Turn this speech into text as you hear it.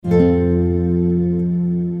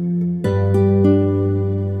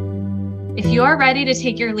you're ready to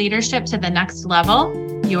take your leadership to the next level,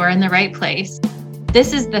 you're in the right place.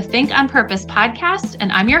 This is the Think on Purpose podcast,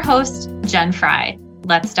 and I'm your host, Jen Fry.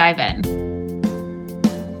 Let's dive in.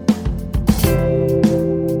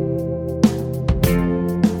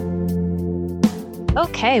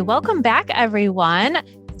 Okay, welcome back, everyone.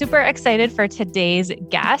 Super excited for today's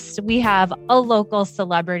guest. We have a local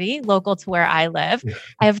celebrity, local to where I live.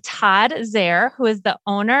 I have Todd Zehrer, who is the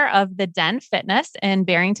owner of The Den Fitness in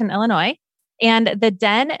Barrington, Illinois. And The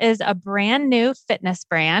Den is a brand new fitness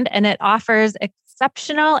brand, and it offers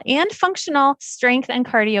exceptional and functional strength and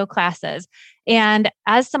cardio classes. And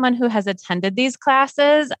as someone who has attended these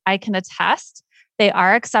classes, I can attest they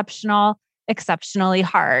are exceptionally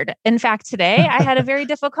hard. In fact, today I had a very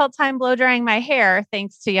difficult time blow drying my hair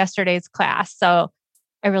thanks to yesterday's class. So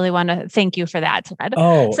I really want to thank you for that, Todd.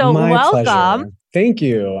 Oh, so my welcome. Pleasure. Thank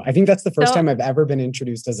you. I think that's the first time I've ever been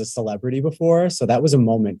introduced as a celebrity before. So that was a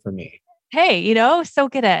moment for me. Hey,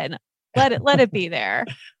 soak it in. Let it be there.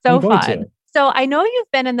 So fun. So I know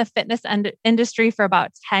you've been in the fitness industry for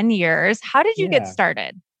about 10 years. How did you get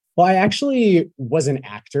started? Well, I actually was an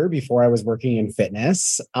actor before I was working in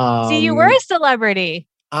fitness. See, you were a celebrity.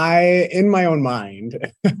 In my own mind.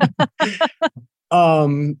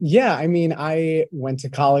 I went to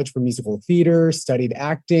college for musical theater, studied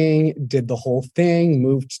acting, did the whole thing,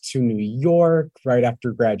 moved to New York right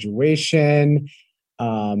after graduation,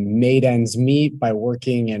 made ends meet by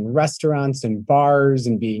working in restaurants and bars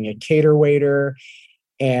and being a cater waiter.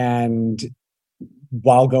 And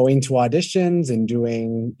while going to auditions and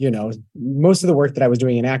doing, most of the work that I was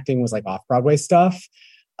doing in acting was like off-Broadway stuff.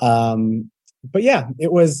 But yeah,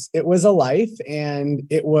 it was a life, and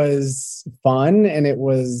it was fun, and it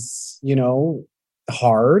was,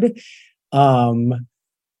 hard.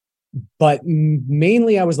 But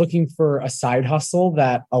mainly I was looking for a side hustle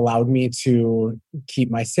that allowed me to keep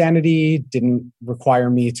my sanity, didn't require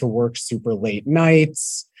me to work super late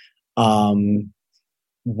nights,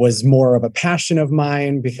 was more of a passion of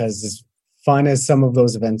mine, because as fun as some of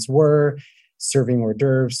those events were, serving hors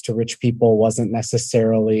d'oeuvres to rich people wasn't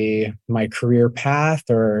necessarily my career path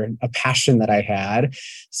or a passion that I had.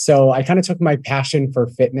 So I kind of took my passion for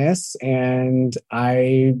fitness and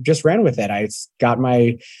I just ran with it. I got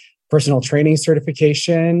my personal training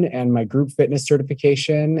certification and my group fitness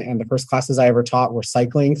certification. And the first classes I ever taught were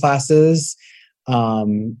cycling classes.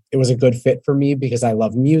 It was a good fit for me because I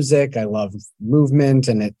love music, I love movement,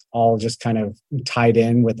 and it all just kind of tied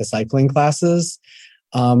in with the cycling classes.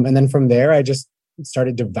 And then from there, I just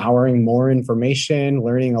started devouring more information,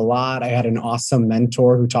 learning a lot. I had an awesome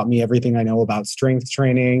mentor who taught me everything I know about strength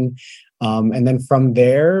training. And then from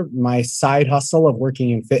there, my side hustle of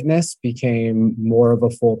working in fitness became more of a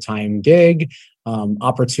full-time gig.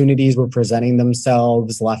 Opportunities were presenting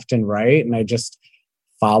themselves left and right, and I just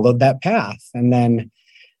followed that path. And then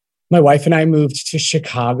my wife and I moved to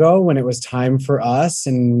Chicago when it was time for us.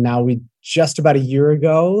 And now we just about a year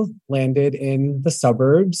ago landed in the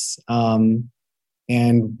suburbs.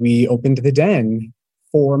 And we opened The Den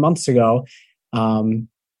 4 months ago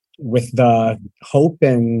with the hope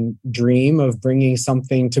and dream of bringing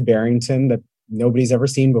something to Barrington that nobody's ever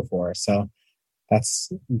seen before. So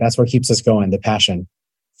that's what keeps us going, the passion.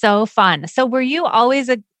 So fun. So were you always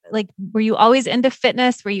into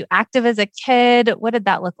fitness? Were you active as a kid? What did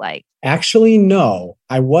that look like? Actually, no,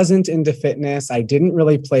 I wasn't into fitness. I didn't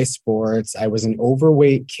really play sports. I was an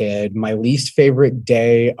overweight kid. My least favorite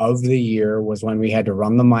day of the year was when we had to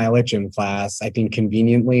run the mile at gym class. I think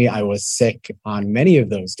conveniently, I was sick on many of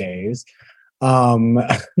those days. But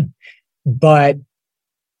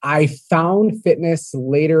I found fitness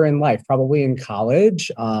later in life, probably in college.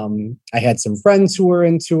 I had some friends who were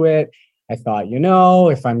into it. I thought,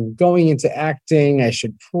 if I'm going into acting, I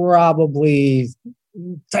should probably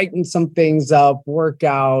tighten some things up, work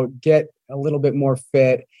out, get a little bit more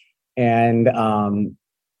fit. And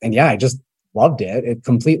yeah, I just loved it. It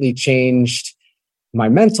completely changed my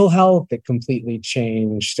mental health. It completely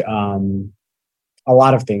changed a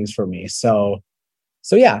lot of things for me. So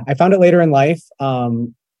yeah, I found it later in life.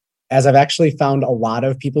 As I've actually found a lot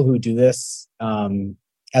of people who do this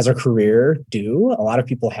as a career do. A lot of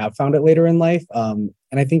people have found it later in life. And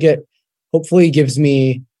I think it hopefully gives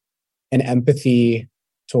me an empathy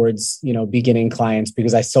towards, beginning clients,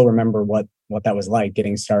 because I still remember what that was like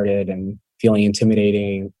getting started and feeling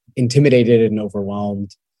intimidated and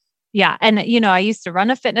overwhelmed. Yeah. And, I used to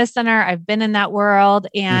run a fitness center. I've been in that world.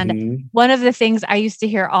 And one of the things I used to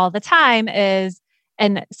hear all the time is,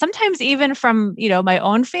 and sometimes even from, my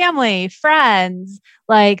own family, friends,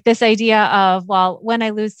 like this idea of, well, when I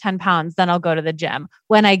lose 10 pounds, then I'll go to the gym.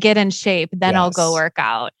 When I get in shape, then I'll go work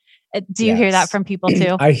out. Do you hear that Yes. from people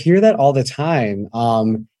too? I hear that all the time.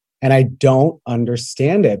 And I don't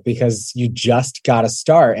understand it because you just got to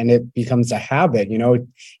start and it becomes a habit.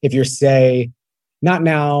 If you're say, not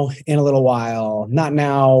now, in a little while, not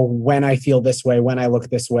now, when I feel this way, when I look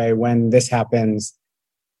this way, when this happens,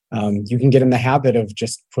 you can get in the habit of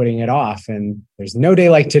just putting it off. And there's no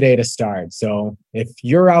day like today to start. So if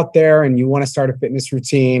you're out there and you want to start a fitness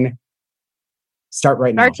routine, start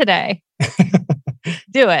right now. Start today.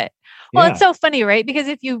 Do it. Well, it's so funny, right? Because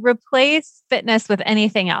if you replace fitness with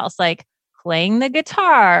anything else, like playing the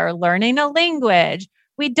guitar, learning a language,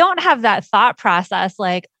 we don't have that thought process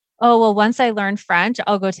like, oh, well, once I learn French,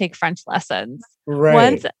 I'll go take French lessons.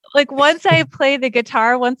 Right. Once I play the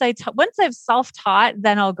guitar, once I've self-taught,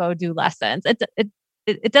 then I'll go do lessons.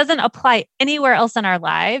 It doesn't apply anywhere else in our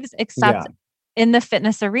lives except in the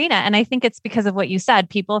fitness arena. And I think it's because of what you said.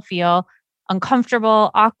 People feel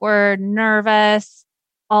uncomfortable, awkward, nervous,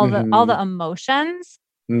 all the emotions.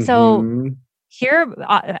 So here,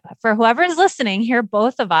 for whoever's listening, here,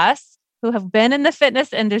 both of us who have been in the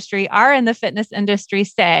fitness industry, are in the fitness industry,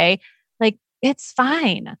 say, like, it's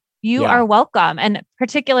fine. You are welcome. And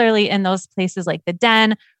particularly in those places like the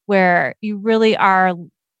Den, where you really are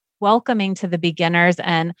welcoming to the beginners.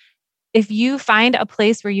 And if you find a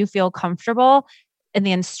place where you feel comfortable and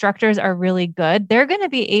the instructors are really good, they're going to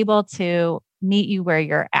be able to meet you where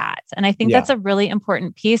you're at. And I think that's a really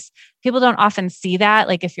important piece. People don't often see that.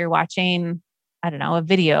 Like if you're watching, I don't know, a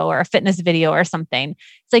video or a fitness video or something,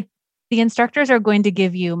 it's like the instructors are going to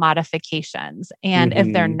give you modifications. And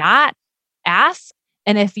if they're not, ask.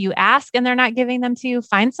 And if you ask and they're not giving them to you,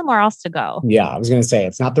 find somewhere else to go. Yeah, I was going to say,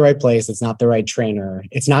 it's not the right place. It's not the right trainer.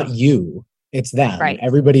 It's not you. It's them. Right.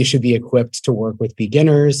 Everybody should be equipped to work with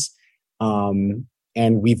beginners.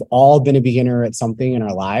 And we've all been a beginner at something in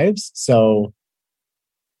our lives. So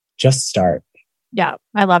just start. Yeah,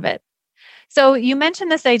 I love it. So you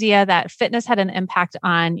mentioned this idea that fitness had an impact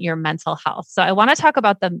on your mental health. So I want to talk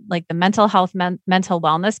about the mental health, mental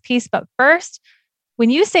wellness piece. But first, when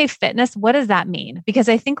you say fitness, what does that mean? Because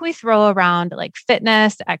I think we throw around like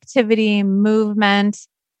fitness, activity, movement,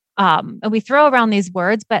 and we throw around these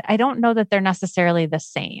words, but I don't know that they're necessarily the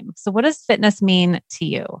same. So what does fitness mean to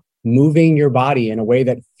you? Moving your body in a way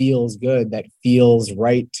that feels good, that feels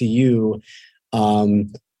right to you.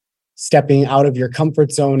 Stepping out of your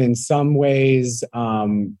comfort zone in some ways.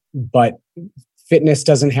 But fitness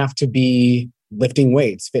doesn't have to be lifting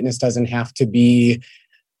weights. Fitness doesn't have to be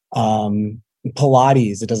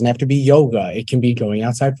Pilates. It doesn't have to be yoga. It can be going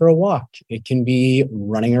outside for a walk. It can be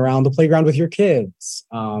running around the playground with your kids.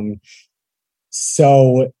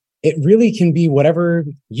 So it really can be whatever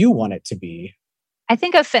you want it to be. I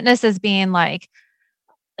think of fitness as being like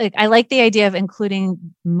I like the idea of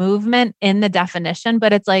including movement in the definition,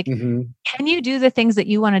 but it's like, can you do the things that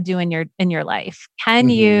you want to do in your life? Can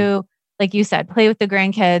you, like you said, play with the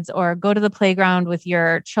grandkids or go to the playground with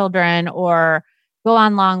your children or go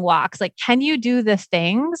on long walks? Like, can you do the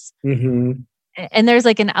things? And there's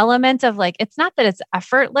like an element of like, it's not that it's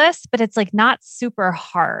effortless, but it's like not super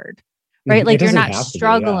hard. Right? Like you're not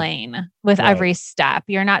struggling with every step.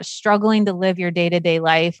 You're not struggling to live your day-to-day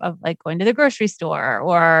life of like going to the grocery store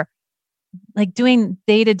or like doing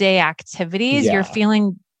day-to-day activities. You're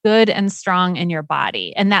feeling good and strong in your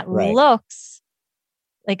body. And that looks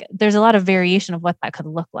like there's a lot of variation of what that could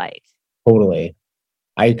look like. Totally.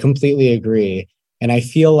 I completely agree. And I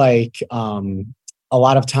feel like a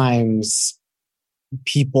lot of times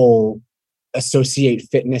people associate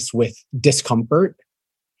fitness with discomfort.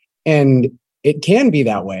 And it can be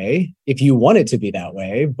that way if you want it to be that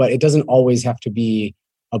way, but it doesn't always have to be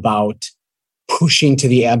about pushing to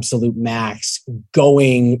the absolute max,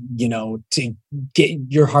 going, to get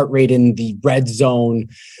your heart rate in the red zone,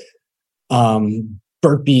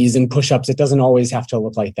 burpees and push-ups. It doesn't always have to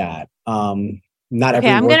look like that. Not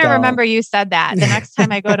every I'm going to remember you said that the next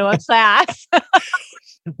time I go to a class.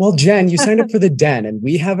 Well, Jen, you signed up for the Den and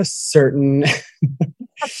we have a certain,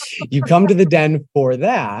 you come to the Den for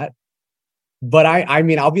that. But I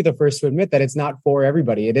mean, I'll be the first to admit that it's not for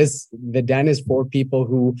everybody. The Den is for people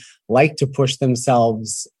who like to push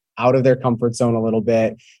themselves out of their comfort zone a little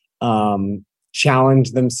bit,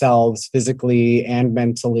 challenge themselves physically and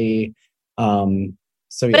mentally. But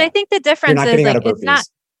I think the difference is like, it's not,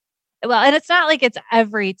 well, and it's not like it's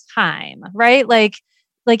every time, right? Like,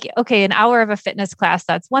 okay, an hour of a fitness class,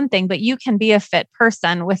 that's one thing, but you can be a fit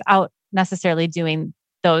person without necessarily doing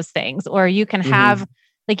those things, or you can have,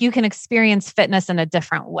 like, you can experience fitness in a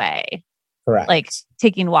different way. Correct. Like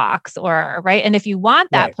taking walks right. And if you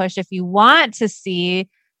want that push, if you want to see,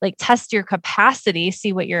 like test your capacity,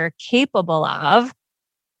 see what you're capable of,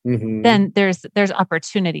 then there's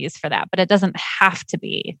opportunities for that, but it doesn't have to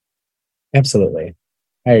be. Absolutely.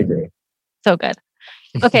 I agree. So good.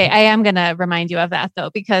 Okay. I am going to remind you of that though,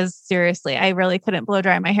 because seriously, I really couldn't blow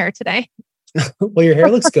dry my hair today. Well, your hair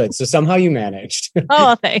looks good. So somehow you managed.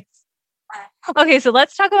 Oh, thanks. Okay. So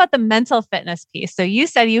let's talk about the mental fitness piece. So you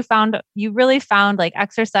said you really found like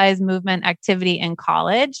exercise, movement, activity in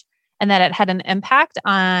college, and that it had an impact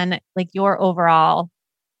on like your overall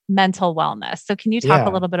mental wellness. So can you talk a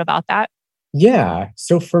little bit about that? Yeah.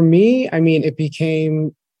 So for me, I mean, it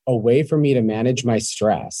became a way for me to manage my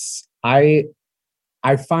stress. I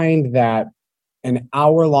find that an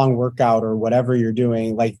hour-long workout or whatever you're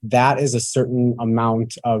doing, like that is a certain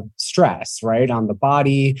amount of stress, right, on the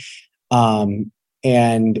body.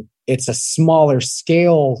 And it's a smaller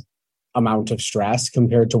scale amount of stress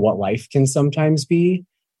compared to what life can sometimes be.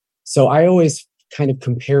 So I always kind of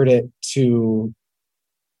compared it to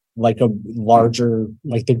like a larger,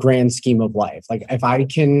 like the grand scheme of life. Like if I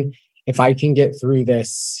can get through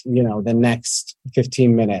this, the next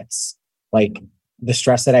 15 minutes, like the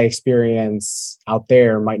stress that I experience out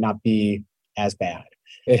there might not be as bad.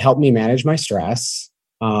 It helped me manage my stress.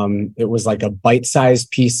 It was like a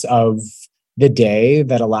bite-sized piece of the day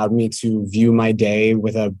that allowed me to view my day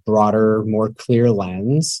with a broader, more clear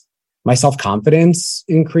lens. My self-confidence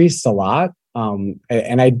increased a lot. And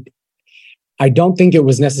I don't think it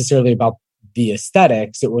was necessarily about the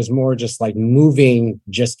aesthetics. It was more just like moving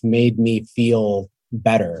just made me feel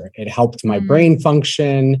better. It helped my brain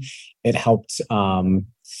function. It helped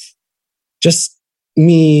just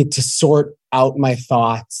me to sort out my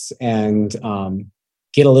thoughts and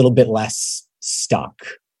get a little bit less stuck.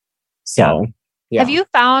 So, yeah. Have you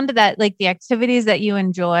found that like the activities that you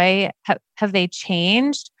enjoy, have they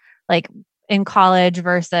changed like in college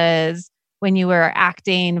versus when you were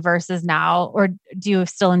acting versus now, or do you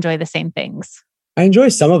still enjoy the same things? I enjoy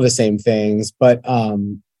some of the same things, but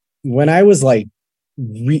when I was like,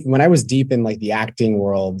 when I was deep in like the acting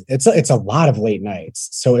world, it's a lot of late nights.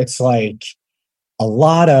 So it's like a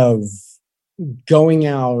lot of going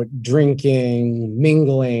out, drinking,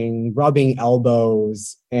 mingling, rubbing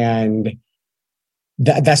elbows, and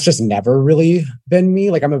that's just never really been me.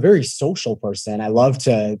 Like I'm a very social person. I love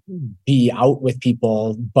to be out with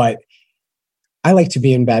people, but I like to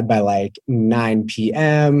be in bed by like 9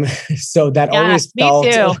 p.m. So that always felt,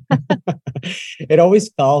 me too. it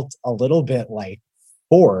always felt a little bit like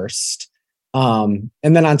forced. And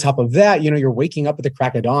then on top of that, you're waking up at the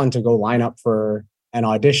crack of dawn to go line up for an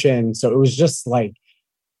audition. So it was just like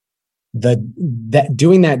that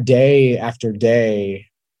doing that day after day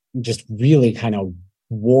just really kind of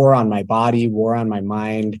wore on my body, wore on my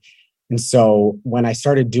mind. And so when I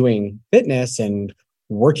started doing fitness and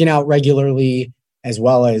working out regularly, as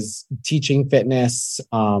well as teaching fitness,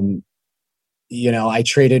 I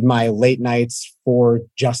traded my late nights for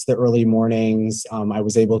just the early mornings. I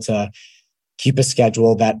was able to keep a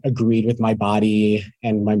schedule that agreed with my body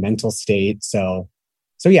and my mental state. So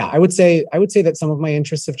yeah, I would say that some of my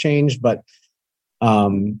interests have changed, but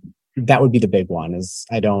that would be the big one. Is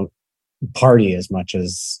I don't party as much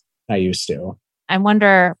as I used to. I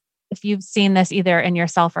wonder if you've seen this either in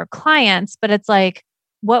yourself or clients, but it's like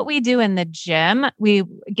what we do in the gym,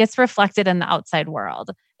 gets reflected in the outside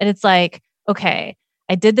world. And it's like, okay,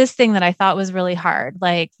 I did this thing that I thought was really hard.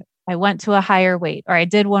 Like I went to a higher weight, or I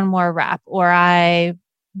did one more rep, or I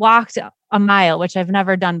walked a mile, which I've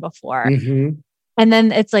never done before. And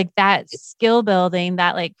then it's like that skill building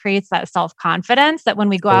that like creates that self-confidence that when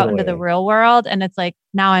we go out into the real world and it's like,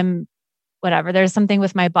 now I'm whatever, there's something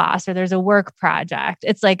with my boss or there's a work project.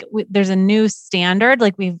 It's like, there's a new standard.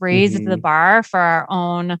 Like we've raised the bar for our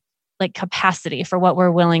own like capacity for what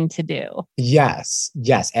we're willing to do. Yes,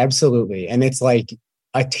 absolutely. And it's like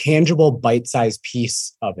a tangible bite-sized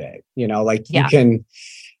piece of it, like you can,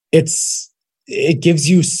 it gives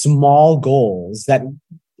you small goals that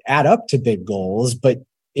add up to big goals. But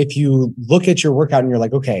if you look at your workout and you're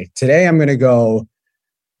like, okay, today I'm going to go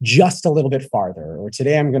just a little bit farther, or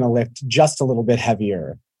today I'm going to lift just a little bit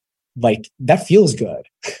heavier, like that feels good.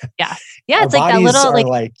 Yeah. It's like that little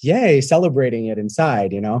like, yay, celebrating it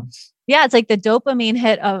inside, Yeah. It's like the dopamine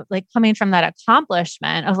hit of like coming from that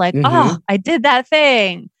accomplishment of like, oh, I did that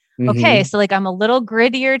thing. Okay. So like I'm a little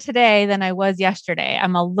grittier today than I was yesterday.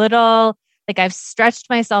 I'm a little like I've stretched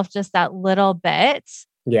myself just that little bit.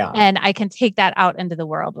 Yeah. And I can take that out into the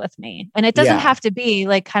world with me. And it doesn't have to be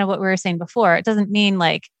like kind of what we were saying before. It doesn't mean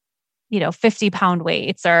like, 50-pound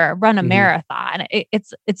weights or run a marathon.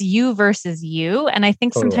 It's you versus you. And I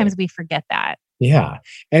think sometimes we forget that. Yeah.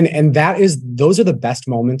 And those are the best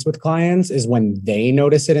moments with clients is when they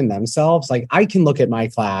notice it in themselves. Like I can look at my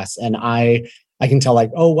class and I I can tell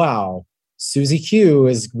like, oh, wow, Susie Q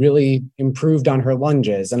is really improved on her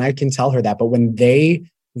lunges. And I can tell her that. But when they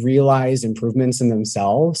realize improvements in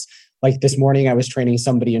themselves, like this morning, I was training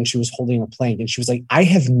somebody and she was holding a plank and she was like, I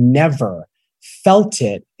have never felt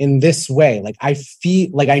it in this way. Like I feel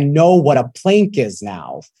like I know what a plank is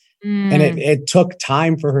now. And it took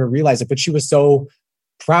time for her to realize it, but she was so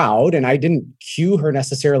proud. And I didn't cue her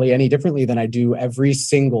necessarily any differently than I do every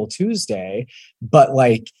single Tuesday. But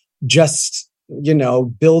like just,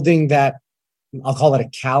 building that, I'll call it a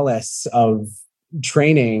callus of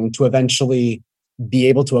training to eventually be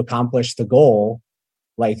able to accomplish the goal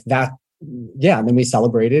like that. Yeah. And then we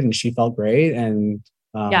celebrated and she felt great. And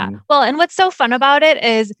yeah. Well, and what's so fun about it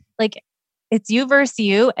is like, it's you versus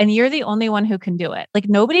you, and you're the only one who can do it. Like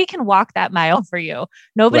nobody can walk that mile for you.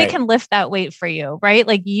 Nobody can lift that weight for you, right?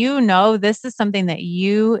 Like, this is something that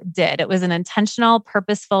you did. It was an intentional,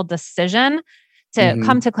 purposeful decision to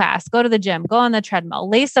come to class, go to the gym, go on the treadmill,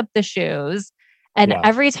 lace up the shoes. And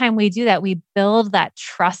every time we do that, we build that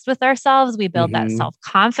trust with ourselves. We build that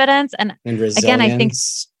self-confidence. And resilience. Again, I think,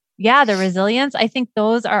 the resilience, I think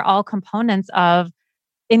those are all components of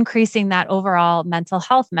increasing that overall mental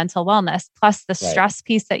health, mental wellness, plus the stress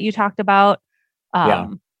piece that you talked about.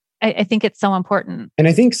 I think it's so important. And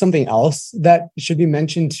I think something else that should be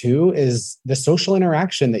mentioned too is the social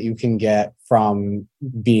interaction that you can get from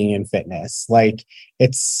being in fitness. Like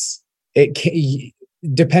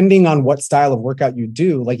depending on what style of workout you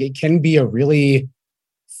do, like it can be a really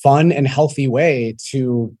fun and healthy way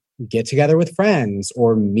to get together with friends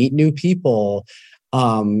or meet new people.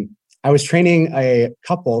 I was training a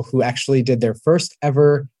couple who actually did their first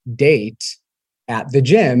ever date at the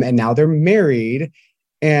gym, and now they're married,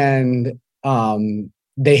 and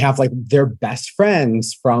they have like their best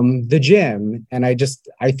friends from the gym. And I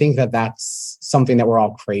think that that's something that we're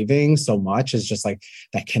all craving so much, is just like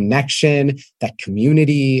that connection, that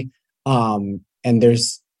community. And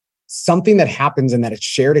there's something that happens in that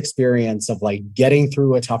shared experience of like getting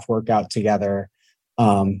through a tough workout together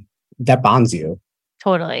that bonds you.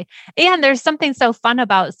 Totally. And there's something so fun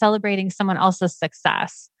about celebrating someone else's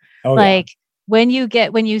success. When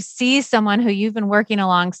you see someone who you've been working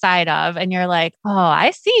alongside of and you're like, oh, I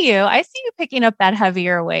see you picking up that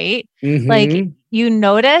heavier weight. Like you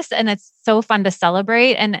notice, and it's so fun to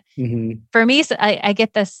celebrate. And for me, I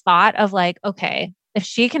get this thought of like, okay, if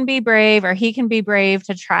she can be brave or he can be brave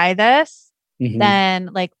to try this, then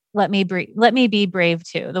like, let me be brave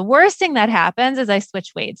too. The worst thing that happens is I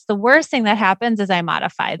switch weights. The worst thing that happens is I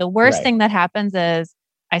modify. The worst thing that happens is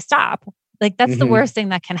I stop. Like that's the worst thing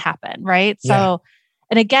that can happen. Right. So,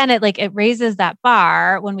 and again, it raises that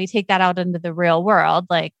bar when we take that out into the real world.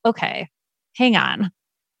 Like, okay, hang on.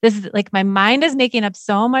 This is like, my mind is making up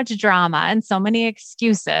so much drama and so many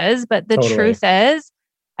excuses, but the truth is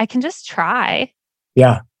I can just try.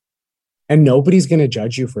 Yeah. And nobody's going to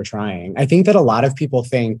judge you for trying. I think that a lot of people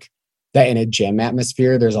think that in a gym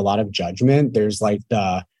atmosphere, there's a lot of judgment. There's like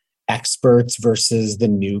the experts versus the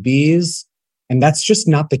newbies. And that's just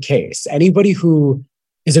not the case. Anybody who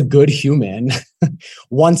is a good human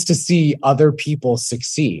wants to see other people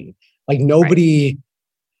succeed. Like nobody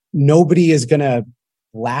is going to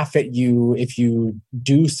laugh at you if you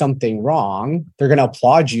do something wrong. They're going to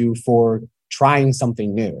applaud you for trying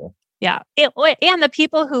something new. Yeah. And the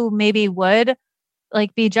people who maybe would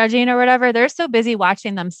like be judging or whatever, they're so busy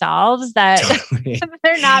watching themselves that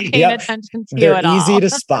they're not paying attention to you at all. They're easy to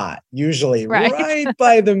spot, usually right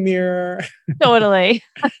by the mirror. Totally.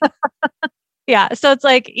 Yeah. So it's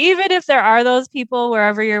like, even if there are those people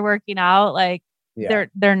wherever you're working out, like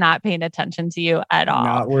they're not paying attention to you at all.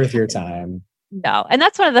 Not worth your time. No. And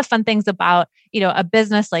that's one of the fun things about, a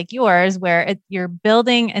business like yours, where you're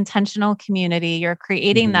building intentional community, you're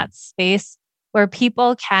creating that space where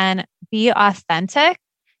people can be authentic,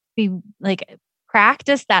 be like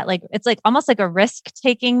practice that, like, it's like almost like a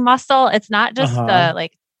risk-taking muscle. It's not just the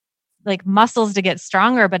like muscles to get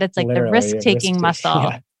stronger, but it's like the risk-taking muscle.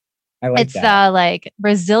 Yeah. I like it's the like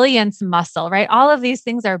resilience muscle, right? All of these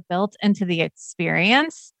things are built into the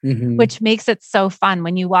experience, which makes it so fun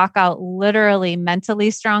when you walk out literally mentally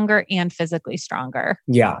stronger and physically stronger.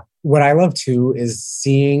 Yeah. What I love too is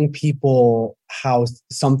seeing people, how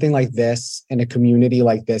something like this in a community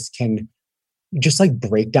like this can just like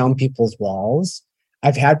break down people's walls.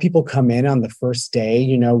 I've had people come in on the first day,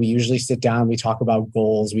 we usually sit down, we talk about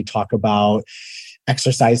goals, we talk about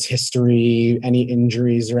exercise history, any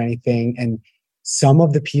injuries or anything. And some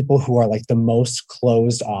of the people who are like the most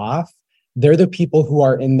closed off they're the people who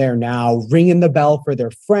are in there now ringing the bell for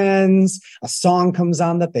their friends. A song comes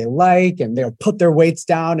on that they like and they'll put their weights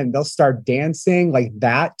down and they'll start dancing. Like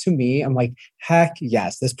that to me, I'm like, heck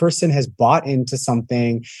yes, this person has bought into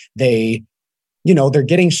something. They're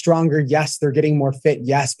getting stronger. Yes, they're getting more fit.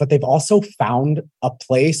 Yes, but they've also found a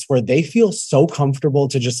place where they feel so comfortable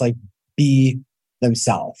to just like be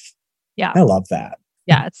themselves. Yeah. I love that.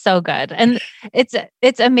 Yeah, it's so good. And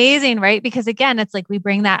it's amazing, right? Because again, it's like we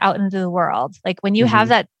bring that out into the world. Like when you have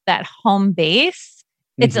that home base,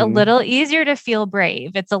 it's a little easier to feel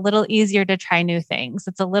brave. It's a little easier to try new things.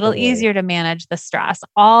 It's a little easier to manage the stress.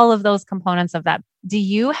 All of those components of that. Do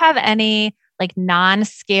you have any like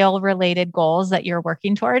non-scale related goals that you're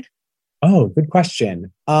working toward? Oh, good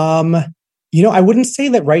question. I wouldn't say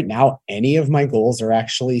that right now any of my goals are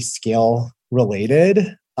actually scale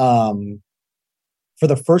related. For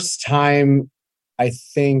the first time, I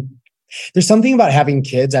think there's something about having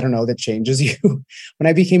kids, I don't know, that changes you. When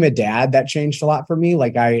I became a dad, that changed a lot for me.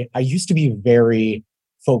 Like I used to be very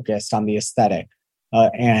focused on the aesthetic,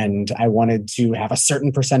 and I wanted to have a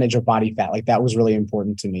certain percentage of body fat. Like that was really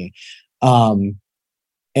important to me. And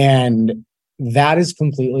that is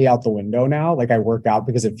completely out the window now. Like I work out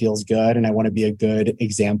because it feels good and I want to be a good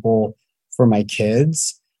example for my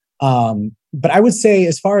kids. But I would say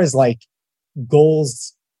as far as like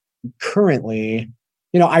goals currently,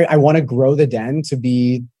 I want to grow the Den to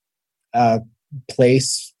be a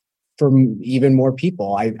place for even more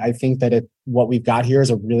people. I think that what we've got here is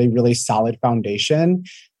a really, really solid foundation.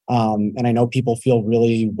 And I know people feel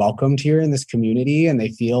really welcomed here in this community and they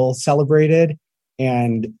feel celebrated.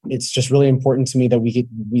 And it's just really important to me that we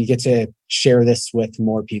get to share this with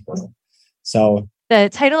more people. So the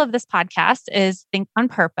title of this podcast is Think on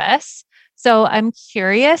Purpose. So I'm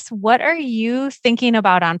curious, what are you thinking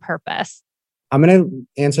about on purpose? I'm going to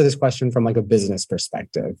answer this question from like a business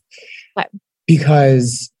perspective. What?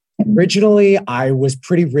 Because originally I was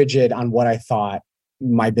pretty rigid on what I thought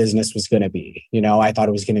my business was going to be. I thought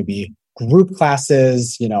it was going to be group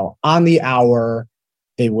classes, on the hour.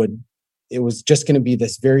 It was just going to be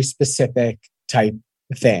this very specific type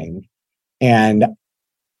thing. And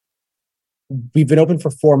we've been open for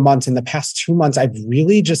 4 months. In the past 2 months, I've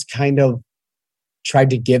really just kind of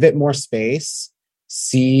tried to give it more space,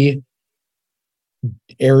 see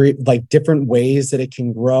like different ways that it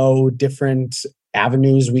can grow, different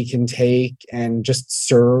avenues we can take, and just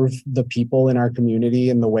serve the people in our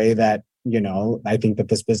community in the way that, I think that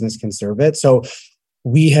this business can serve it. So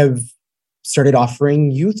we have started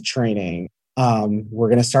offering youth training. We're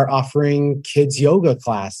going to start offering kids yoga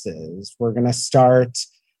classes. We're going to start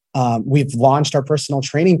we've launched our personal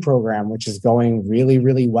training program, which is going really,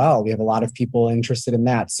 really well. We have a lot of people interested in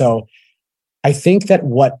that. So I think that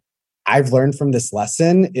what I've learned from this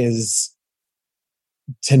lesson is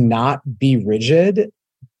to not be rigid,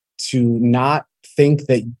 to not think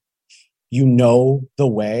that the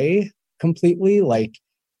way completely. Like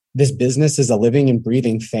this business is a living and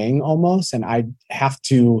breathing thing almost. And I have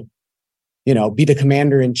to, be the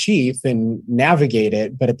commander in chief and navigate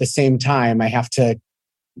it. But at the same time, I have to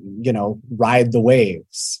ride the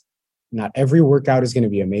waves. Not every workout is going to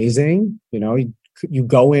be amazing. You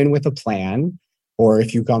go in with a plan, or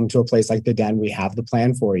if you come to a place like the Den, we have the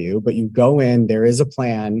plan for you, but you go in, there is a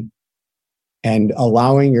plan, and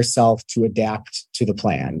allowing yourself to adapt to the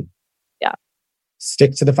plan. Yeah.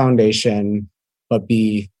 Stick to the foundation, but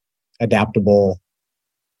be adaptable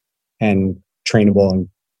and trainable and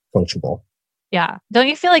coachable. Yeah. Don't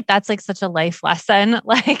you feel like that's like such a life lesson?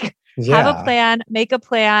 Like have a plan, make a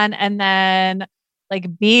plan, and then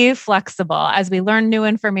like be flexible as we learn new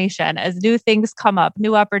information, as new things come up,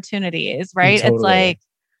 new opportunities, right? Totally.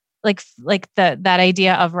 It's like that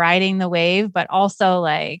idea of riding the wave, but also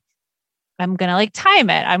like, I'm going to like time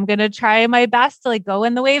it. I'm going to try my best to like go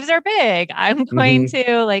when the waves are big. I'm going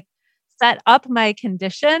to like set up my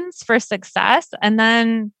conditions for success. And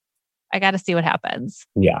then I got to see what happens.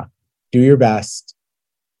 Yeah. Do your best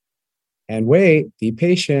and wait, be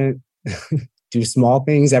patient, do small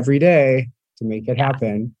things every day to make it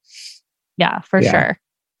happen. Yeah, for sure.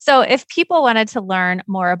 So if people wanted to learn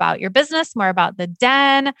more about your business, more about the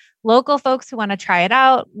Den, local folks who want to try it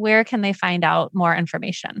out, where can they find out more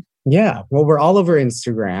information? Yeah, well, we're all over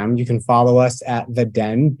Instagram. You can follow us at The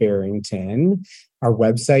Den Barrington. Our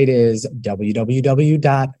website is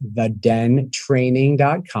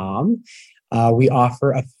www.thedentraining.com. We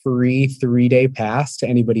offer a free 3-day pass to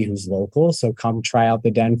anybody who's local. So come try out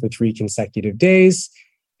the Den for 3 consecutive days.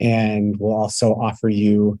 And we'll also offer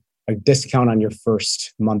you a discount on your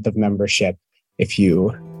first month of membership if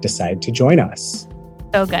you decide to join us.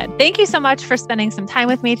 So good. Thank you so much for spending some time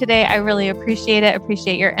with me today. I really appreciate it.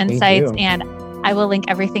 Appreciate your insights. And I will link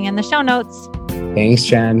everything in the show notes. Thanks,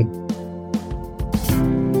 Jen.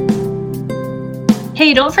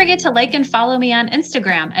 Hey, don't forget to like and follow me on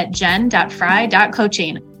Instagram at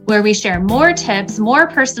jen.fry.coaching, where we share more tips, more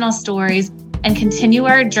personal stories, and continue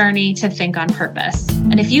our journey to think on purpose.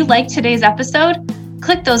 And if you liked today's episode,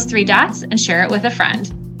 click those 3 dots and share it with a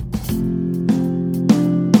friend.